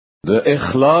د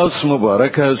اخلاص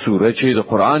مبارکه سوره چې د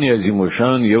قران عظیم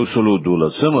شان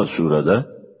 112مه سوره ده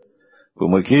په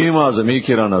مکه معظمه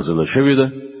کې را نازله شوې ده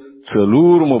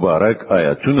څلور مبارک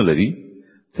آیاتونه لري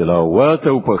تلاوت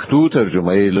او پښتو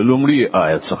ترجمه یې له لومړي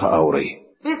آیت څخه اوري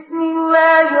بسم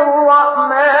الله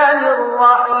الرحمن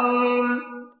الرحیم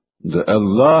د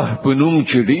الله په نوم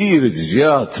چې ډیر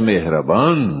زیات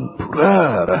مهربان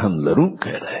پوره رحم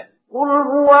لرونکی دی قل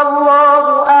هو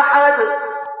الله احد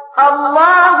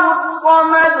الله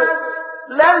الصمد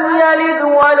لم يلد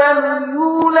ولم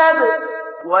يولد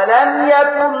ولم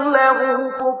يكن له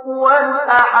كفوا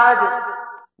احد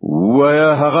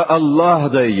ويا هغه الله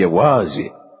دی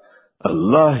یوازې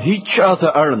الله هیڅ چاته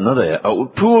اړ نه دی او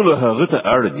ټول هغه ته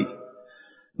اړ دي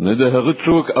نه د هغه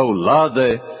څوک اولاد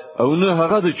دی او نه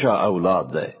هغه د چا اولاد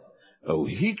دی او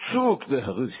هیڅ څوک د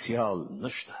هغه سیال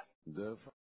نشته